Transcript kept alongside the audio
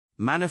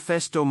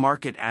Manifesto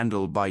Market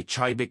Andel by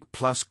CHYBIK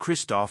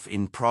Kristof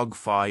in Prague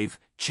 5,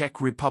 Czech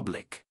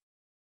Republic.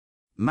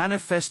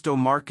 Manifesto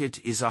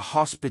Market is a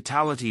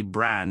hospitality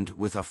brand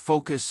with a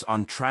focus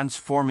on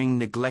transforming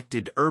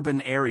neglected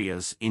urban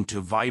areas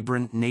into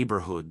vibrant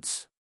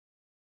neighborhoods.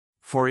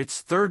 For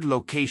its third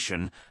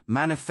location,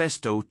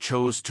 Manifesto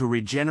chose to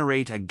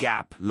regenerate a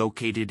gap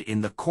located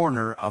in the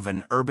corner of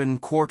an urban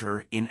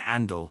quarter in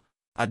Andel,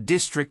 a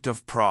district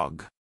of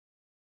Prague.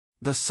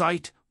 The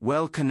site,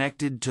 well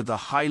connected to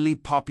the highly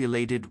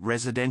populated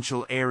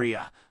residential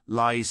area,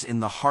 lies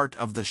in the heart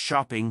of the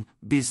shopping,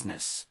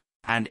 business,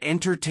 and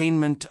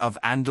entertainment of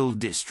Andel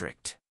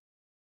district.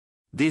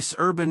 This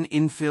urban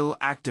infill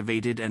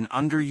activated an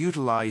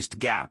underutilized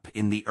gap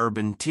in the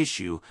urban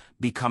tissue,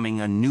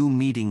 becoming a new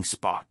meeting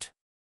spot.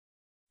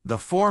 The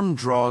form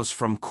draws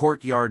from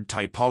courtyard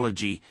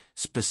typology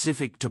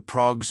specific to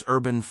Prague's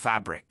urban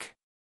fabric.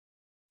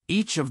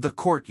 Each of the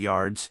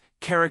courtyards,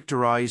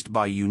 characterized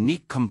by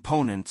unique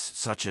components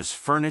such as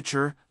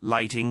furniture,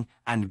 lighting,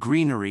 and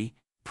greenery,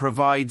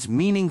 provides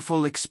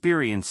meaningful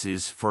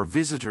experiences for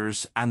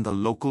visitors and the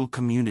local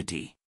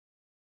community.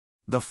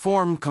 The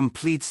form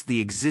completes the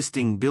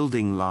existing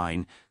building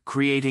line,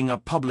 creating a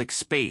public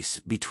space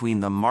between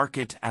the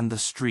market and the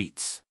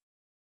streets.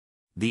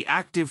 The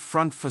active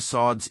front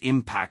facades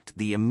impact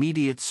the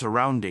immediate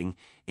surrounding,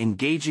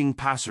 engaging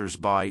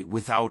passers-by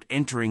without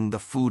entering the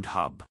food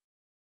hub.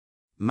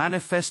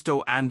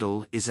 Manifesto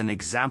Andel is an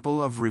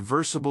example of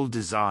reversible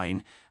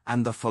design,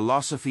 and the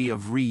philosophy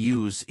of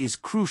reuse is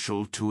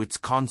crucial to its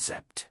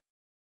concept.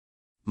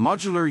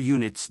 Modular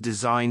units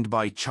designed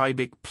by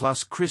CHYBIK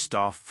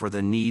Kristof for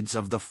the needs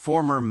of the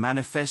former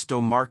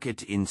Manifesto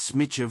Market in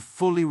Smyčev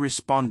fully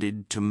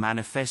responded to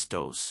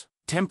Manifesto's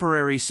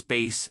temporary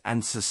space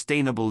and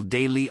sustainable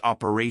daily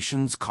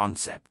operations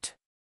concept.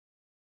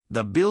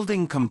 The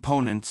building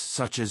components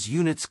such as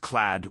units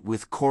clad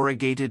with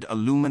corrugated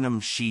aluminum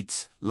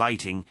sheets,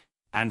 lighting,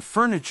 and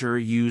furniture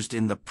used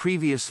in the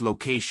previous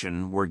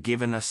location were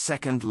given a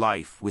second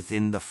life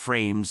within the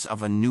frames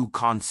of a new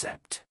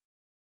concept.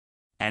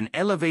 An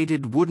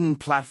elevated wooden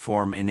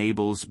platform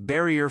enables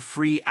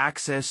barrier-free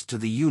access to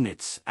the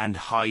units and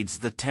hides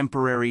the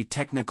temporary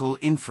technical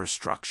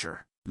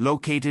infrastructure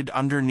located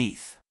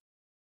underneath.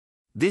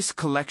 This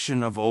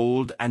collection of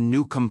old and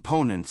new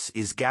components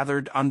is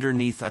gathered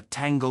underneath a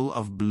tangle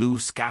of blue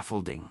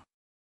scaffolding.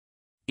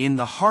 In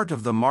the heart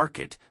of the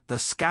market, the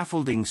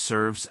scaffolding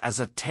serves as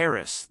a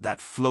terrace that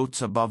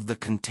floats above the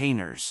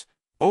containers,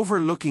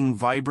 overlooking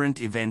vibrant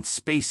event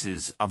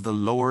spaces of the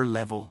lower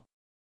level.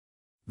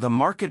 The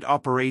market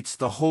operates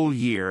the whole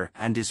year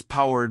and is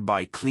powered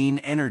by clean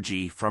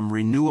energy from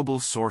renewable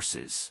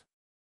sources.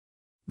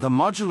 The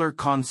modular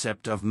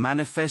concept of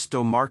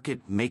Manifesto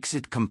Market makes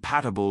it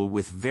compatible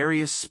with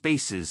various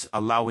spaces,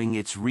 allowing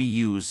its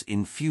reuse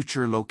in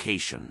future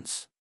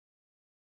locations.